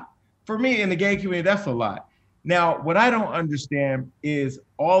lot. For me in the gay community, that's a lot. Now, what I don't understand is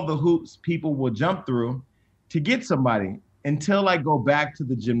all the hoops people will jump through to get somebody, until I go back to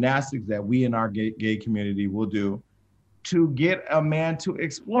the gymnastics that we in our gay community will do to get a man to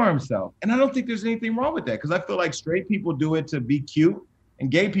explore himself. And I don't think there's anything wrong with that, because I feel like straight people do it to be cute and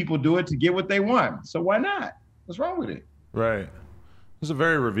gay people do it to get what they want. So why not? What's wrong with it? Right. This is a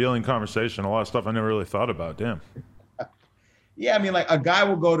very revealing conversation. A lot of stuff I never really thought about. Damn. Yeah, I mean, like, a guy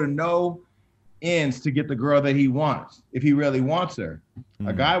will go to no ends to get the girl that he wants if he really wants her.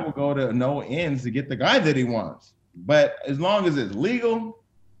 A guy will go to no ends to get the guy that he wants. But as long as it's legal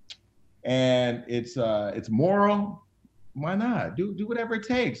and it's moral, why not? Do whatever it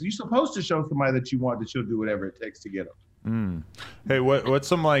takes. You're supposed to show somebody that you want that you'll do whatever it takes to get them. Hey, what's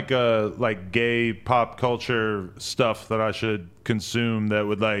some like gay pop culture stuff that I should consume that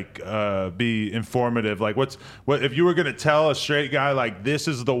would like be informative? Like, what if you were gonna tell a straight guy like, this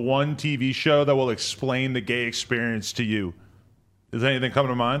is the one TV show that will explain the gay experience to you? Is anything coming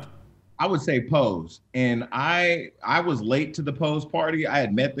to mind? I would say Pose. And I was late to the Pose party. I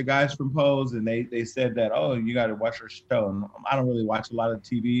had met the guys from Pose, and they said that, oh, you got to watch our show. And I don't really watch a lot of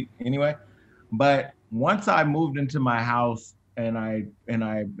TV anyway. But once I moved into my house and I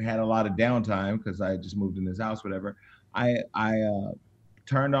had a lot of downtime because I just moved in this house, whatever, I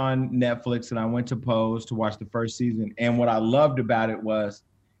turned on Netflix and I went to Pose to watch the first season. And what I loved about it was,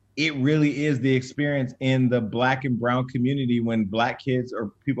 it really is the experience in the Black and brown community when Black kids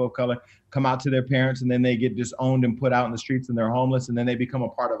or people of color come out to their parents and then they get disowned and put out in the streets and they're homeless, and then they become a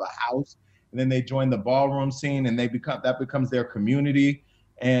part of a house, and then they join the ballroom scene and that becomes their community,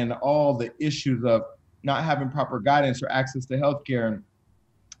 and all the issues of not having proper guidance or access to healthcare,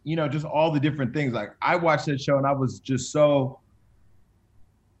 and just all the different things. Like, I watched that show and I was just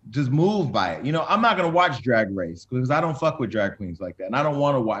moved by it. I'm not gonna watch Drag Race because I don't fuck with drag queens like that, and I don't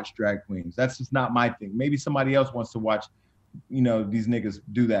want to watch drag queens. That's just not my thing. Maybe somebody else wants to watch, these niggas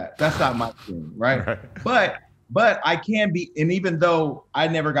do that. That's not my thing, right? But I can be, and even though I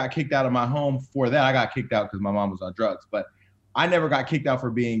never got kicked out of my home for that, I got kicked out because my mom was on drugs, but I never got kicked out for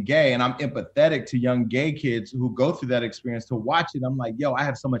being gay, and I'm empathetic to young gay kids who go through that experience. To watch it, I'm like, yo, I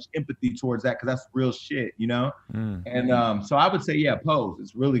have so much empathy towards that because that's real shit, And so I would say, yeah, Pose.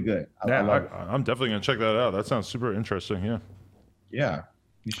 It's really good. I'm definitely gonna check that out. That sounds super interesting. Yeah. Yeah,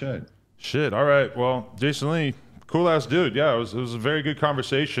 you should. Shit. All right. Well, Jason Lee, cool ass dude. Yeah, it was a very good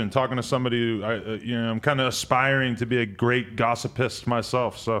conversation talking to somebody who I'm kind of aspiring to be a great gossipist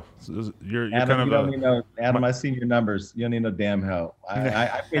myself. So you're Adam, Adam, I seen your numbers. You don't need no damn help.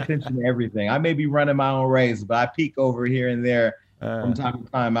 I pay attention to everything. I may be running my own race, but I peek over here and there from time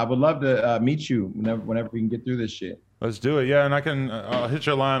to time. I would love to meet you whenever we can get through this shit. Let's do it. Yeah, and I'll hit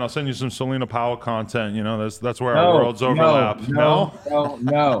your line. I'll send you some Selena Powell content. That's where our worlds overlap.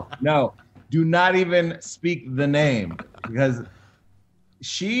 No. Do not even speak the name, because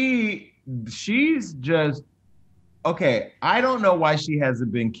she's just, okay, I don't know why she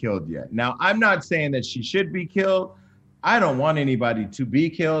hasn't been killed yet. Now, I'm not saying that she should be killed. I don't want anybody to be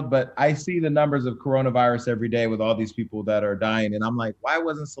killed, but I see the numbers of coronavirus every day with all these people that are dying. And I'm like, why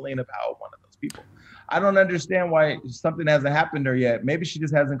wasn't Selena Powell one of those people? I don't understand why something hasn't happened to her yet. Maybe she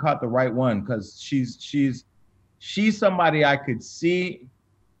just hasn't caught the right one, because she's somebody I could see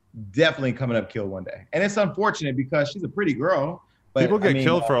definitely coming up killed one day. And it's unfortunate because she's a pretty girl. But people get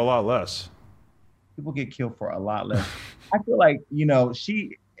killed for a lot less. People get killed for a lot less. I feel like,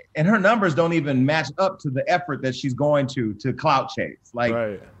 she and her numbers don't even match up to the effort that she's going to clout chase. Like,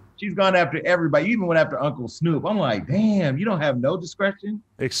 right. She's gone after everybody. You even went after Uncle Snoop. I'm like, damn, you don't have no discretion.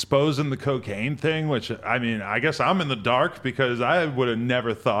 Exposing the cocaine thing, which, I mean, I guess I'm in the dark because I would have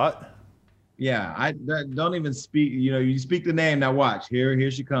never thought. Yeah, I don't even speak. You speak the name. Now watch. Here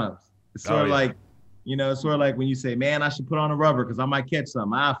she comes. It's sort of like, it's sort of like when you say, man, I should put on a rubber because I might catch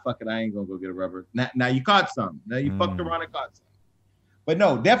something. Fuck it, I ain't gonna go get a rubber. Now you caught something. Now you fucked around and caught something. But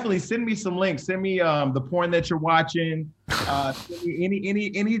no, definitely send me some links. Send me the porn that you're watching. Send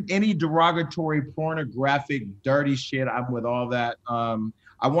me any derogatory, pornographic, dirty shit. I'm with all that.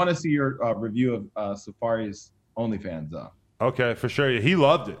 I want to see your review of Safari's OnlyFans though. Okay, for sure. He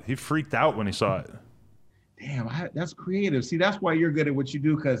loved it. He freaked out when he saw it. Damn, that's creative. See, that's why you're good at what you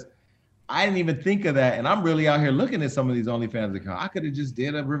do, because I didn't even think of that. And I'm really out here looking at some of these OnlyFans accounts. I could have just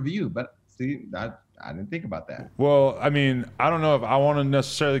did a review, but see, I didn't think about that. Well, I mean, I don't know if I want to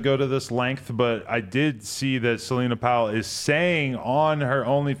necessarily go to this length, but I did see that Selena Powell is saying on her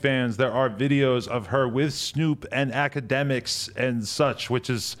OnlyFans there are videos of her with Snoop and academics and such, which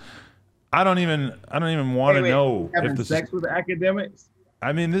is... I don't even want to know having if this sex with academics.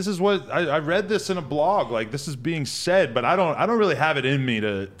 I mean, this is what I read this in a blog. Like, this is being said, but I don't really have it in me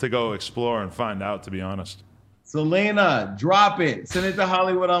to go explore and find out, to be honest. Selena, drop it. Send it to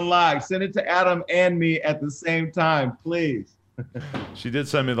Hollywood Unlocked. Send it to Adam and me at the same time, please. She did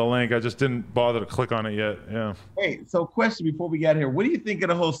send me the link. I just didn't bother to click on it yet. Yeah. Hey, so question before we got here. What do you think of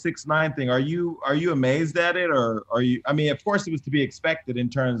the whole 6ix9ine thing? Are you amazed at it, or are you? I mean, of course it was to be expected in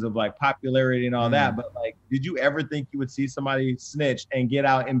terms of like popularity and all that, but like, did you ever think you would see somebody snitch and get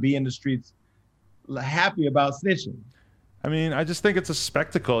out and be in the streets happy about snitching? I mean, I just think it's a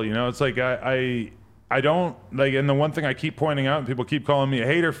spectacle. It's like I don't like, and the one thing I keep pointing out, and people keep calling me a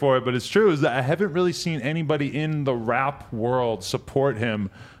hater for it, but it's true, is that I haven't really seen anybody in the rap world support him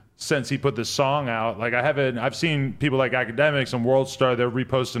since he put this song out. Like, I've seen people like Academics and World Star, they're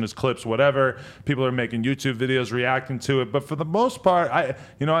reposting his clips, whatever. People are making YouTube videos reacting to it. But for the most part,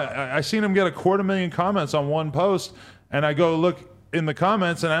 I seen him get 250,000 comments on one post, and I go look in the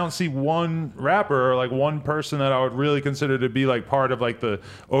comments and I don't see one rapper or like one person that I would really consider to be like part of like the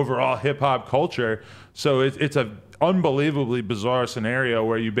overall hip hop culture. So it's a unbelievably bizarre scenario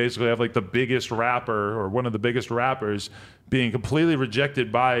where you basically have like the biggest rapper or one of the biggest rappers being completely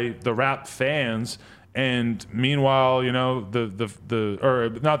rejected by the rap fans. And meanwhile, or not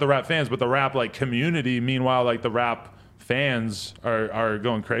the rap fans, but the rap like community, meanwhile, like the rap fans are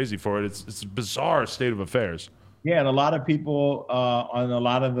going crazy for it. It's a bizarre state of affairs. Yeah, and a lot of people on a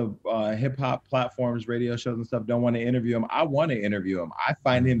lot of the hip hop platforms, radio shows and stuff don't want to interview him. I want to interview him. I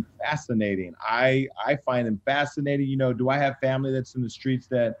find him fascinating. I find him fascinating. Do I have family that's in the streets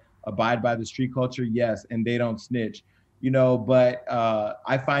that abide by the street culture? Yes, and they don't snitch. But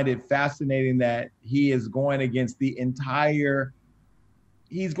I find it fascinating that he is going against the entire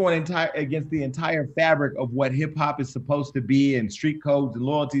fabric of what hip hop is supposed to be, and street codes and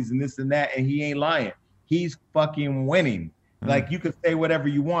loyalties and this and that, and he ain't lying. He's fucking winning. Like, you could say whatever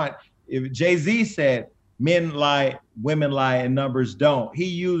you want. If Jay-Z said men lie, women lie, and numbers don't, he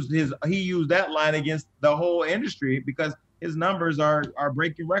used that line against the whole industry because his numbers are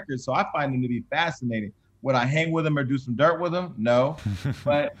breaking records. So I find him to be fascinating. Would I hang with him or do some dirt with him? No,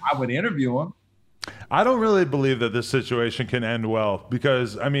 but I would interview him. I don't really believe that this situation can end well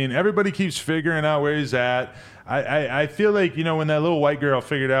because, I mean, everybody keeps figuring out where he's at. I feel like, when that little white girl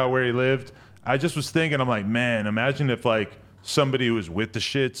figured out where he lived, I just was thinking, I'm like, man, imagine if like somebody who was with the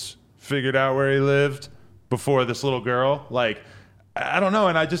shits figured out where he lived before this little girl. Like, I don't know.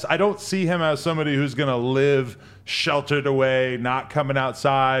 And I don't see him as somebody who's going to live sheltered away, not coming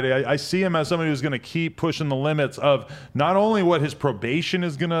outside. I see him as somebody who's going to keep pushing the limits of not only what his probation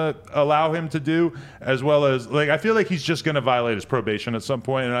is going to allow him to do, as well as, like, I feel like he's just going to violate his probation at some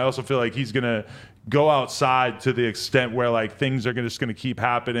point. And I also feel like he's going to go outside to the extent where like things are just going to keep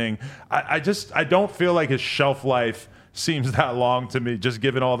happening. I don't feel like his shelf life seems that long to me, just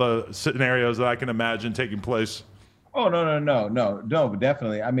given all the scenarios that I can imagine taking place. Oh, no,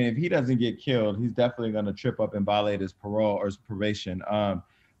 definitely. I mean, if he doesn't get killed, he's definitely going to trip up and violate his parole or his probation.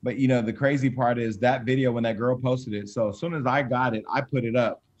 But the crazy part is that video, when that girl posted it, so as soon as I got it, I put it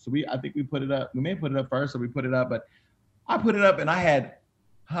up. So I think we put it up. We may put it up first, so we put it up. But I put it up and I had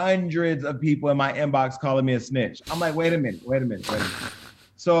hundreds of people in my inbox calling me a snitch. I'm like, wait a minute.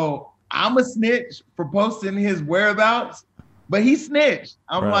 So I'm a snitch for posting his whereabouts, but he snitched.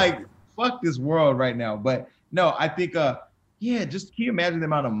 I'm like, fuck this world right now. But no, I think, just can you imagine the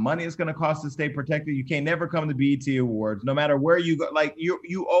amount of money it's going to cost to stay protected? You can't never come to BET Awards, no matter where you go. Like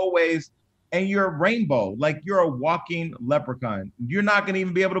you always, and you're a rainbow, like you're a walking leprechaun. You're not going to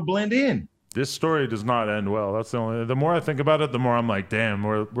even be able to blend in. This story does not end well. That's the more I think about it, the more I'm like, damn,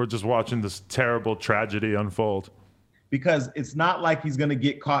 we're just watching this terrible tragedy unfold. Because it's not like he's going to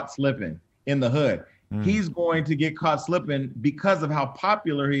get caught slipping in the hood. He's going to get caught slipping because of how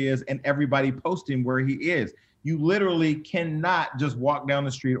popular he is and everybody posting where he is. You literally cannot just walk down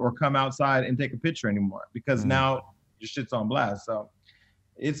the street or come outside and take a picture anymore because now your shit's on blast. So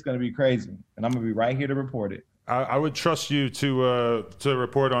it's going to be crazy. And I'm going to be right here to report it. I would trust you to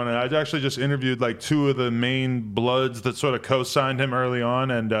report on it. I actually just interviewed like two of the main Bloods that sort of co-signed him early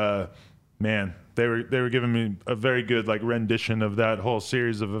on, and man, they were giving me a very good like rendition of that whole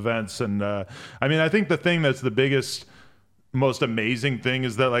series of events. And I mean, I think the thing that's the biggest, most amazing thing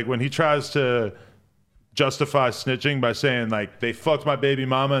is that like when he tries to justify snitching by saying like they fucked my baby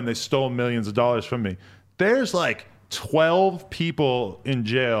mama and they stole millions of dollars from me, there's like 12 people in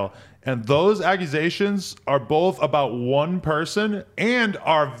jail. And those accusations are both about one person and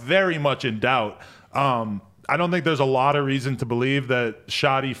are very much in doubt. I don't think there's a lot of reason to believe that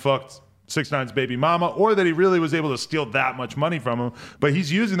Shotti fucked 6ix9ine's baby mama or that he really was able to steal that much money from him. But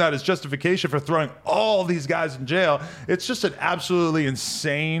he's using that as justification for throwing all these guys in jail. It's just an absolutely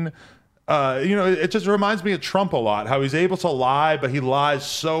insane... it just reminds me of Trump a lot, how he's able to lie, but he lies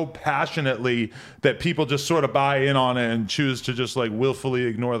so passionately that people just sort of buy in on it and choose to just like willfully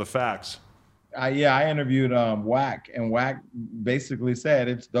ignore the facts. I interviewed Wack, and Wack basically said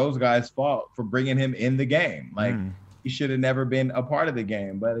it's those guys' fault for bringing him in the game. Like he should have never been a part of the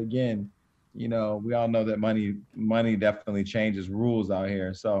game. But again, we all know that money definitely changes rules out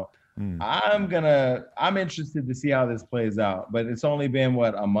here. So I'm interested to see how this plays out, but it's only been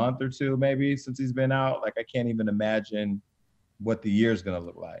a month or two maybe since he's been out. Like I can't even imagine what the year's gonna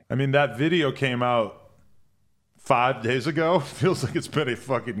look like. I mean, that video came out 5 days ago. Feels like it's been a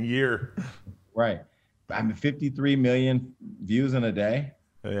fucking year. Right. I mean, 53 million views in a day.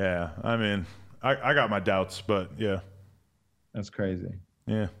 Yeah. I mean, I got my doubts, but yeah. That's crazy.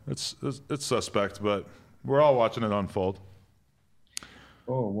 Yeah, it's suspect, but we're all watching it unfold.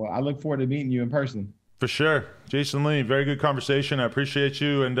 Oh, well, I look forward to meeting you in person. For sure. Jason Lee, very good conversation. I appreciate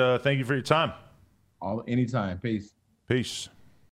you, and thank you for your time. Anytime. Peace. Peace.